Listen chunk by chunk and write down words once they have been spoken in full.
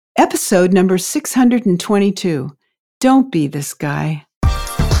Episode number 622. Don't be this guy.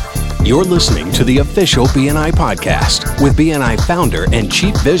 You're listening to the official BNI podcast with BNI founder and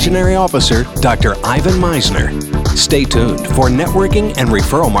Chief Visionary Officer, Dr. Ivan Misner. Stay tuned for networking and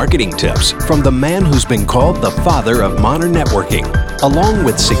referral marketing tips from the man who's been called the father of modern networking, along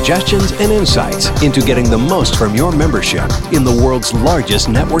with suggestions and insights into getting the most from your membership in the world's largest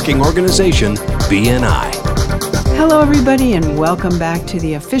networking organization, BNI. Hello, everybody, and welcome back to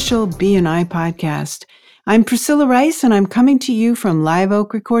the official BNI podcast. I'm Priscilla Rice, and I'm coming to you from Live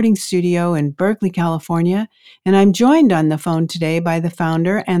Oak Recording Studio in Berkeley, California, and I'm joined on the phone today by the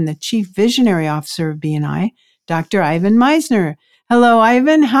founder and the Chief Visionary Officer of BNI, Dr. Ivan Misner. Hello,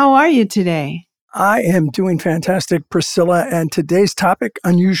 Ivan. How are you today? I am doing fantastic, Priscilla, and today's topic,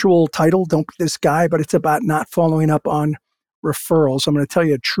 unusual title, Don't Be This Guy, but it's about not following up on referrals. I'm going to tell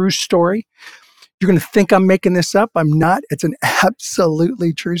you a true story. You're going to think I'm making this up. I'm not. It's an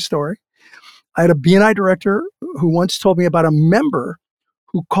absolutely true story. I had a BNI director who once told me about a member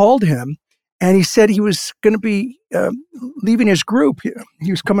who called him, and he said he was going to be leaving his group. He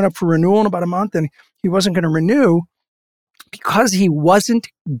was coming up for renewal in about a month, and he wasn't going to renew because he wasn't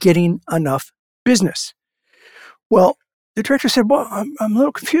getting enough business. Well, the director said, well, I'm a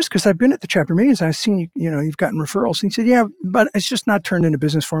little confused because I've been at the chapter meetings. I've seen you've gotten referrals. And he said, yeah, but it's just not turned into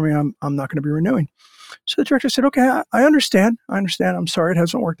business for me. I'm not going to be renewing. So the director said, okay, I understand. I'm sorry it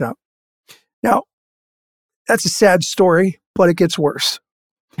hasn't worked out. Now, that's a sad story, but it gets worse.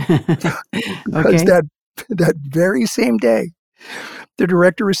 Because that very same day, the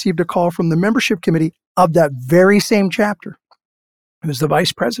director received a call from the membership committee of that very same chapter. It was the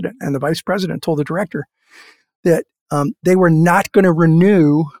vice president, and the vice president told the director that they were not going to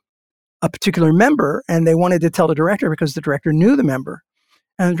renew a particular member, and they wanted to tell the director because the director knew the member.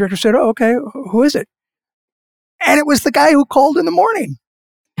 And the director said, oh, okay, who is it? And it was the guy who called in the morning.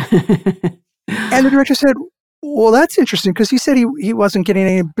 And the director said, well, that's interesting because he said he wasn't getting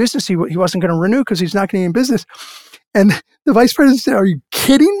any business. He wasn't going to renew because he's not getting any business. And the vice president said, are you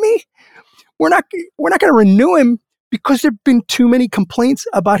kidding me? We're not going to renew him because there have been too many complaints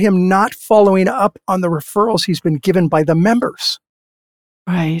about him not following up on the referrals he's been given by the members.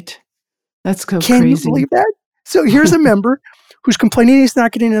 Right. That's so Can crazy. you believe that? So here's a member who's complaining he's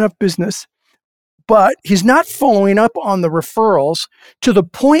not getting enough business, but he's not following up on the referrals to the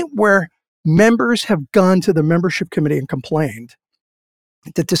point where members have gone to the membership committee and complained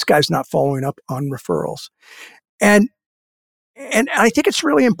that this guy's not following up on referrals. And I think it's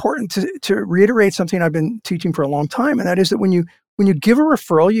really important to reiterate something I've been teaching for a long time, and that is that when you give a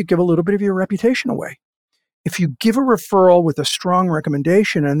referral, you give a little bit of your reputation away. If you give a referral with a strong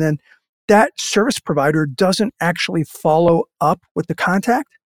recommendation and then that service provider doesn't actually follow up with the contact,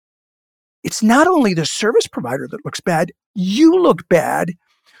 it's not only the service provider that looks bad, you look bad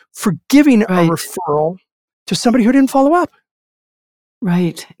for giving a referral to somebody who didn't follow up.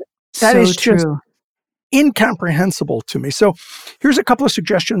 Right. That is true. just incomprehensible to me. So here's a couple of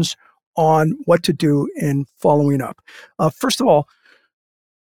suggestions on what to do in following up. First of all,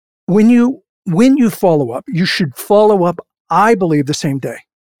 when you follow up, you should follow up, I believe, the same day.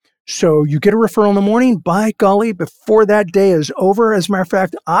 So you get a referral in the morning, by golly, before that day is over. As a matter of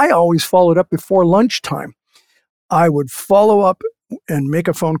fact, I always followed up before lunchtime. I would follow up and make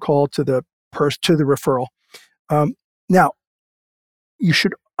a phone call to the referral. Now, you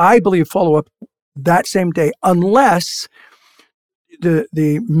should, I believe, follow up that same day, unless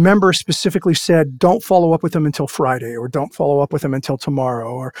the member specifically said, don't follow up with them until Friday, or don't follow up with them until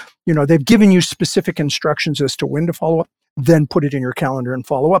tomorrow, or, they've given you specific instructions as to when to follow up, then put it in your calendar and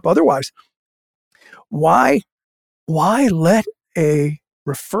follow up. Otherwise, why let a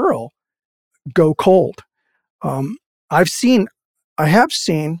referral go cold? I have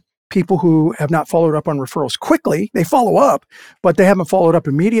seen people who have not followed up on referrals quickly. They follow up, but they haven't followed up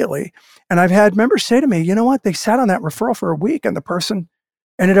immediately. And I've had members say to me, you know what? They sat on that referral for a week and the person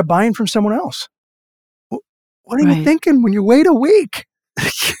ended up buying from someone else. What are you thinking when you wait a week?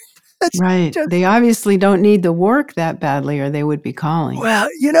 Right. They obviously don't need the work that badly or they would be calling. Well,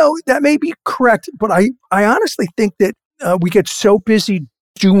 that may be correct, but I honestly think that we get so busy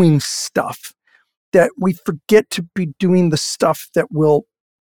doing stuff that we forget to be doing the stuff that will,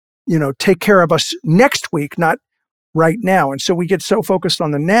 take care of us next week, not right now. And so we get so focused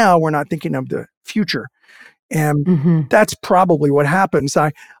on the now, we're not thinking of the future. And that's probably what happens.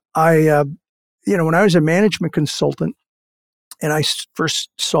 When I was a management consultant and I first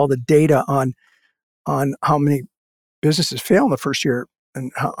saw the data on how many businesses fail in the first year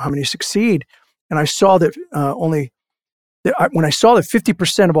and how many succeed, and I saw that when I saw that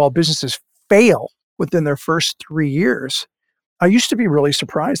 50% of all businesses fail within their first 3 years, I used to be really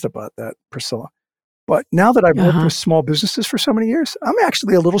surprised about that, Priscilla. But now that I've worked Uh-huh. with small businesses for so many years, I'm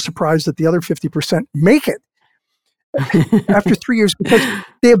actually a little surprised that the other 50% make it after 3 years because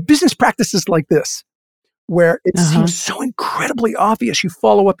they have business practices like this, where it Uh-huh. seems so incredibly obvious. You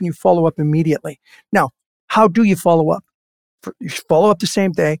follow up and you follow up immediately. Now, how do you follow up? You follow up the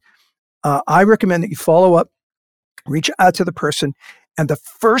same day. I recommend that you follow up, reach out to the person, and the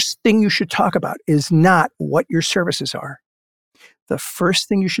first thing you should talk about is not what your services are. The first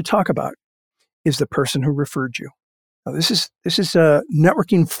thing you should talk about is the person who referred you. Now, this is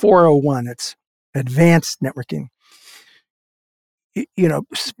networking 401. It's advanced networking.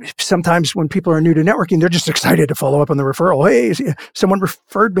 Sometimes when people are new to networking, they're just excited to follow up on the referral. Hey, someone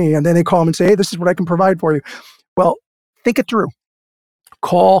referred me, and then they call them and say, hey, this is what I can provide for you. Well, think it through.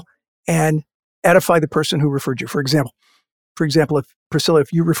 Call and edify the person who referred you. For example, if Priscilla,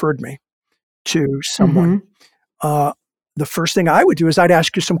 if you referred me to someone, Mhm. the first thing I would do is I'd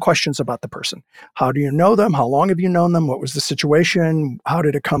ask you some questions about the person. How do you know them? How long have you known them? What was the situation? How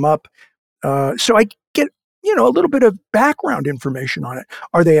did it come up? So I get, a little bit of background information on it.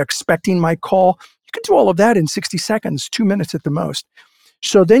 Are they expecting my call? You can do all of that in 60 seconds, 2 minutes at the most.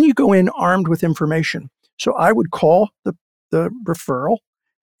 So then you go in armed with information. So I would call the referral,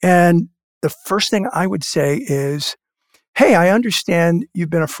 and the first thing I would say is, hey, I understand you've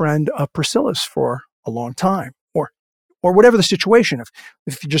been a friend of Priscilla's for a long time, or whatever the situation.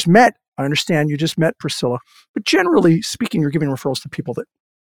 If you just met, I understand you just met Priscilla, but generally speaking, you're giving referrals to people that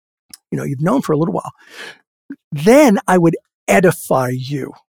you've known for a little while. Then I would edify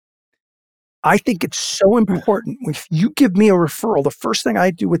you. I think it's so R important. If you give me a referral, the first thing I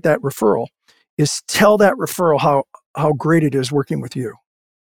do with that referral is tell that referral how great it is working with you.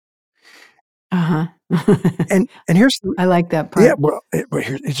 Uh-huh. And here's the I like that yeah, part. well,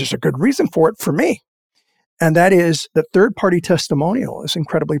 it's just a good reason for it for me. And that is that third-party testimonial is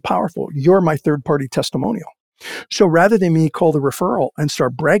incredibly powerful. You're my third-party testimonial. So rather than me call the referral and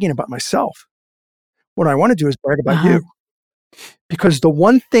start bragging about myself, what I want to do is brag about Uh-huh. you. Because the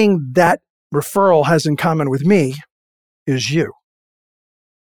one thing that referral has in common with me is you.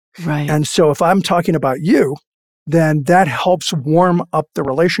 Right. And so if I'm talking about you, then that helps warm up the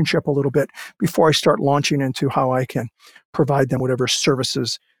relationship a little bit before I start launching into how I can provide them whatever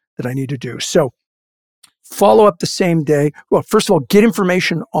services that I need to do. So follow up the same day. Well, first of all, get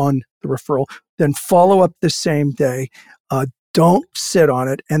information on the referral, then follow up the same day. Don't sit on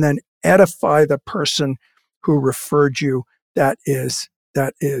it, and then edify the person who referred you. That is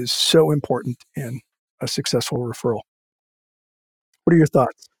so important in a successful referral. What are your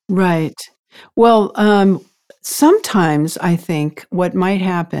thoughts? Right. Well, sometimes I think what might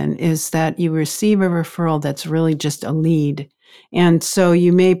happen is that you receive a referral that's really just a lead. And so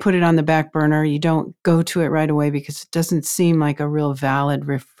you may put it on the back burner. You don't go to it right away because it doesn't seem like a real valid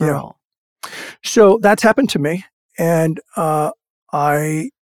Yeah. referral. So that's happened to me, and I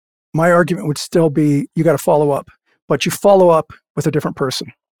my argument would still be you got to follow up, but you follow up with a different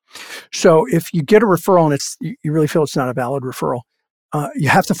person. So if you get a referral and you really feel it's not a valid referral, you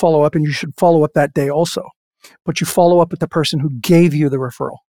have to follow up, and you should follow up that day also. But you follow up with the person who gave you the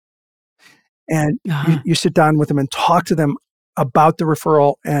referral, and you, Uh-huh. you sit down with them and talk to them about the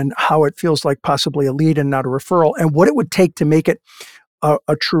referral and how it feels like possibly a lead and not a referral, and what it would take to make it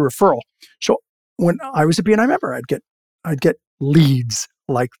a true referral. So when I was a BNI member, I'd get leads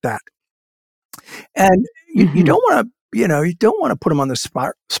like that, and you Mhm. don't want to you don't want to put them on the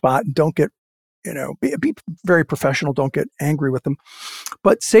spot. And don't get be very professional. Don't get angry with them,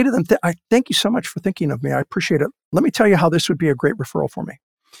 but say to them, I thank you so much for thinking of me. I appreciate it. Let me tell you how this would be a great referral for me.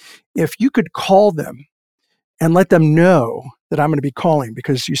 If you could call them and let them know that I'm going to be calling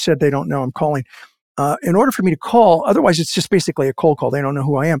because you said they don't know I'm calling. In order for me to call, otherwise it's just basically a cold call. They don't know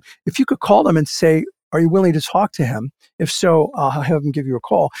who I am. If you could call them and say, are you willing to talk to him? If so, I'll have them give you a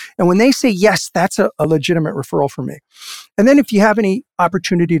call. And when they say yes, that's a legitimate referral for me. And then if you have any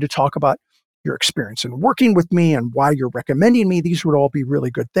opportunity to talk about your experience in working with me and why you're recommending me, these would all be really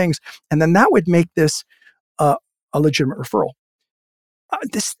good things. And then that would make this uh, a legitimate referral.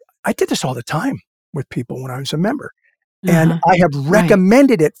 I did this all the time with people when I was a member. And Uh-huh. I have Right.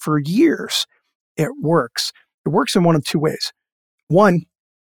 recommended it for years. It works. It works in one of two ways. One,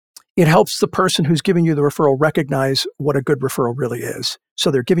 it helps the person who's giving you the referral recognize what a good referral really is.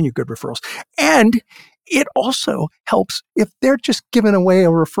 So they're giving you good referrals. And it also helps if they're just giving away a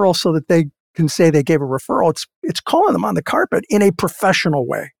referral so that they can say they gave a referral. It's calling them on the carpet in a professional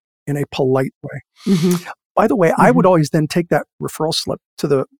way, in a polite way. Mhm. By the way, I would Mhm. always then take that referral slip to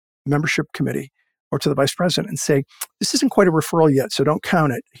the membership committee or to the vice president and say, this isn't quite a referral yet, so don't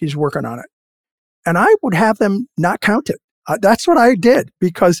count it. He's working on it. And I would have them not count it. That's what I did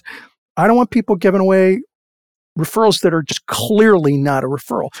because I don't want people giving away referrals that are just clearly not a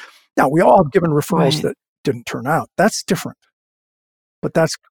referral. Now, we all have given referrals Right. that didn't turn out. That's different, but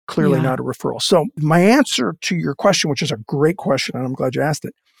that's clearly Yeah. not a referral. So my answer to your question, which is a great question, and I'm glad you asked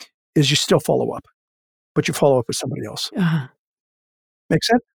it, is you still follow up, but you follow up with somebody else. Uh, Make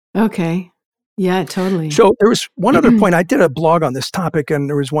sense? okay. Yeah, totally. So there was one other point. I did a blog on this topic, and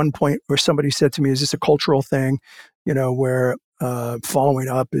there was one point where somebody said to me, is this a cultural thing, where following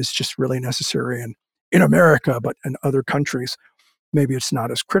up is just really necessary in America, but in other countries, maybe it's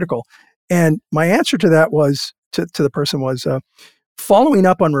not as critical. And my answer to that was, to the person was, following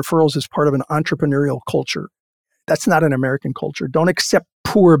up on referrals is part of an entrepreneurial culture. That's not an American culture. Don't accept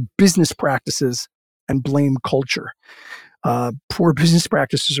poor business practices and blame culture. Poor business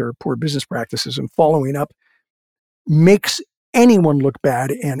practices are poor business practices, and following up makes anyone look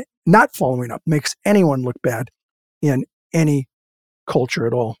bad, and not following up makes anyone look bad in any culture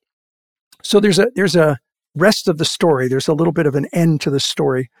at all. So there's a rest of the story. There's a little bit of an end to the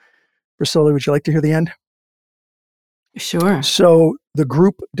story. Priscilla, would you like to hear the end? Sure. So the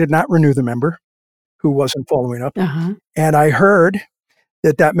group did not renew the member who wasn't following up. Uh-huh. And I heard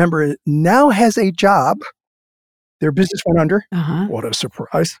that member now has a job. Their business went under. Uh-huh. What a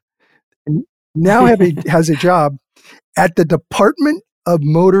surprise. And now has a job at the Department of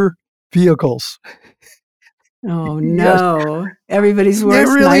Motor Vehicles. Oh, Yes, no. Everybody's it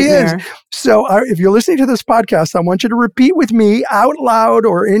worst really is. nightmare. So if you're listening to this podcast, I want you to repeat with me out loud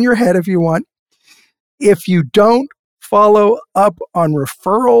or in your head if you want. If you don't follow up on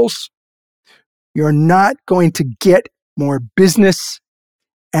referrals, you're not going to get more business,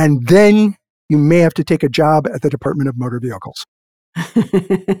 and then you may have to take a job at the Department of Motor Vehicles.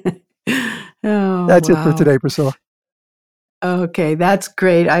 Oh, That's it for wow. today, Priscilla. Okay, that's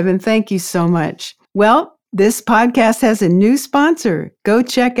great, Ivan. Thank you so much. Well, this podcast has a new sponsor. Go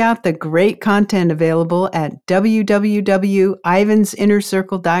check out the great content available at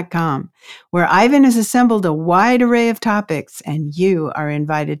www.ivansinnercircle.com, where Ivan has assembled a wide array of topics, and you are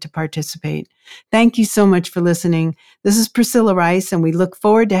invited to participate. Thank you so much for listening. This is Priscilla Rice, and we look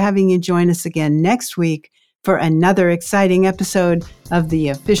forward to having you join us again next week for another exciting episode of the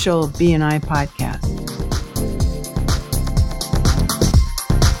official BNI podcast.